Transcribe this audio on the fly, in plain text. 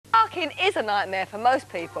Parking is a nightmare for most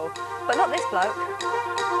people, but not this bloke.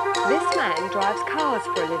 This man drives cars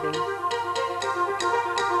for a living.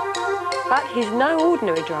 But he's no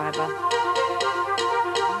ordinary driver.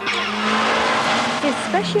 His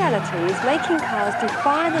speciality is making cars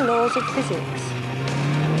defy the laws of physics.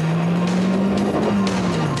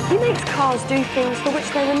 He makes cars do things for which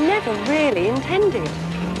they were never really intended.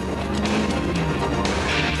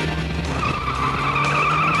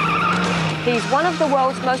 He's one of the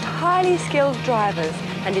world's most highly skilled drivers,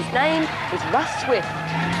 and his name is Russ Swift.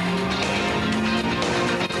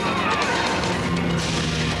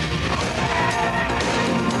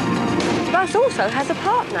 Russ also has a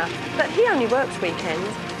partner, but he only works weekends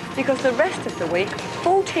because the rest of the week,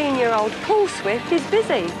 14-year-old Paul Swift is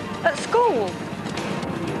busy at school.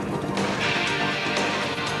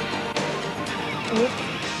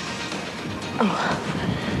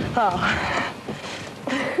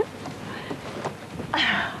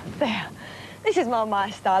 There. This is my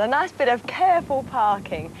style, a nice bit of careful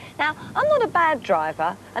parking. Now, I'm not a bad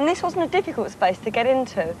driver, and this wasn't a difficult space to get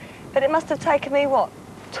into, but it must have taken me, what,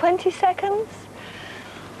 20 seconds?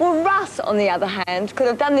 Well, Russ, on the other hand, could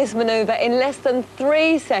have done this manoeuvre in less than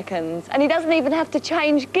 3 seconds, and he doesn't even have to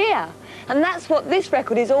change gear. And that's what this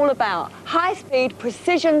record is all about, high-speed,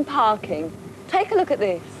 precision parking. Take a look at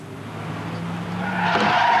this.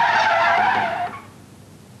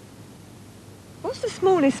 What's the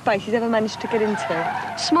smallest space he's ever managed to get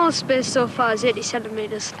into? Smallest space so far is 80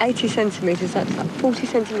 centimetres. 80 centimetres, that's like 40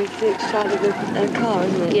 centimetres each side of the car,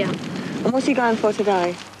 isn't it? Yeah. And what's he going for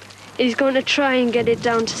today? He's going to try and get it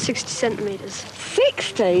down to 60 centimetres.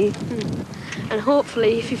 60? And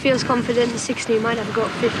hopefully, if he feels confident in 60, he might have a go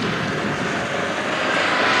at 50.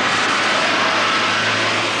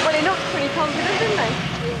 Well, he looked pretty confident, didn't he?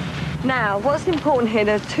 Now, what's important here,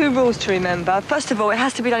 there are 2 rules to remember. First of all, it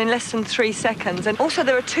has to be done in less than 3 seconds. And also,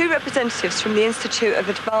 there are 2 representatives from the Institute of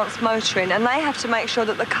Advanced Motoring, and they have to make sure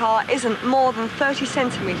that the car isn't more than 30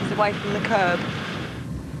 centimetres away from the curb.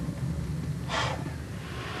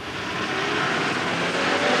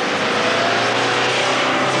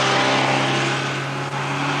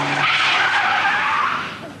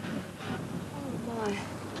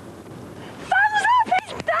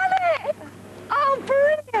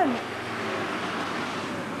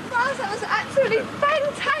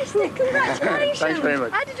 Congratulations! Thanks very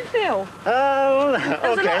much. How did you feel? Okay.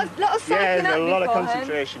 There was a lot of yeah, there's a lot of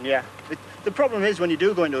concentration, yeah. The problem is when you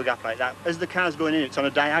do go into a gap like that, as the car's going in, it's on a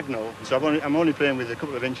diagonal, so I'm only playing with a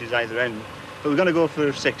couple of inches either end. But we're going to go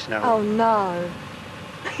for 6 now. Oh, no.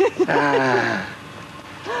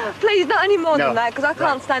 Please, not any more than that, because I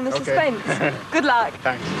can't stand the suspense. Good luck.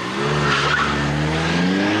 Thanks.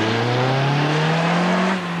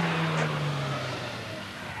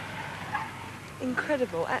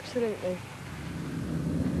 Incredible, absolutely.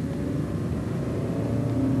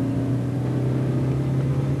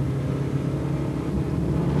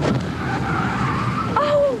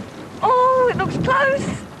 Oh, it looks close.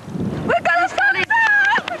 We're going to stand it.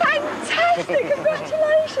 Fantastic,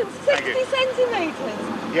 congratulations. 60 centimetres.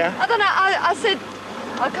 Yeah? I don't know, I said,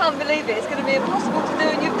 I can't believe it. It's going to be impossible to do,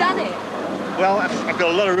 and you've done it. Well, I've got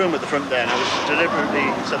a lot of room at the front there, and I was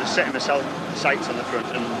deliberately sort of setting myself sights on the front,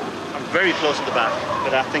 and I'm very close at the back,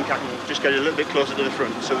 but I think I can just get a little bit closer to the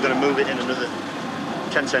front, so we're going to move it in another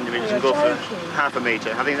 10 centimetres and go for half a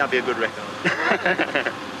metre. I think that'd be a good record.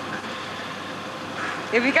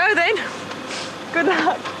 Here we go then. Good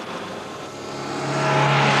luck.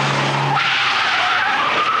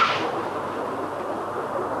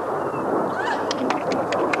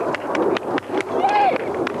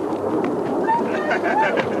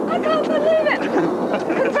 I can't believe it.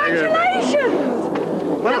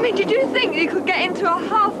 Congratulations. Well, I mean, did you think you could get into a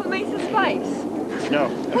half a metre space? No.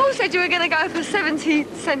 Paul said you were going to go for 70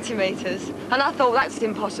 centimetres, and I thought that's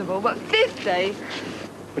impossible, but 50?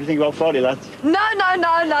 What do you think about 40, lads? No,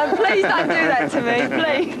 please don't do that to me,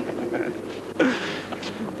 please.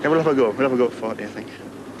 Yeah, we'll have a go. We'll have a go at 40, I think.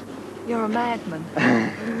 You're a madman.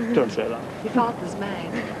 Don't say that. Your father's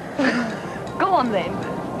mad. Go on then.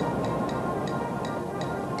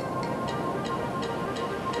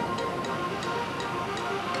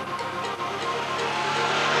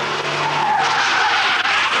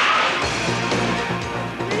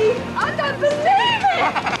 I don't believe it!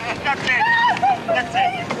 That's it! That's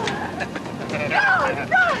it! Oh,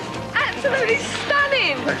 Russ! Absolutely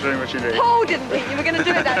stunning! Thanks very much indeed. Paul didn't think you were going to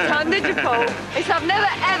do it that time, did you, Paul? He said, I've never,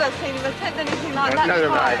 ever seen him attempt anything like that Neither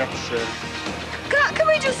twice. have I. Can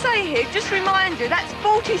we just say here, just remind you, that's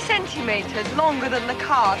 40 centimetres longer than the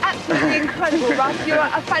car. Absolutely incredible, Russ. You're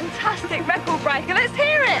a fantastic record breaker. Let's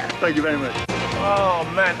hear it! Thank you very much.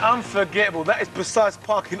 Oh, man, unforgettable. That is precise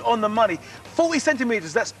parking on the money. 40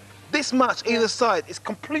 centimetres, that's this much either side. It's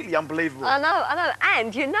completely unbelievable. I know.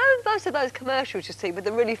 And you know most of those commercials you see with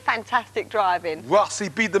the really fantastic driving? Russ, he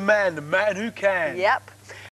be the man who can. Yep.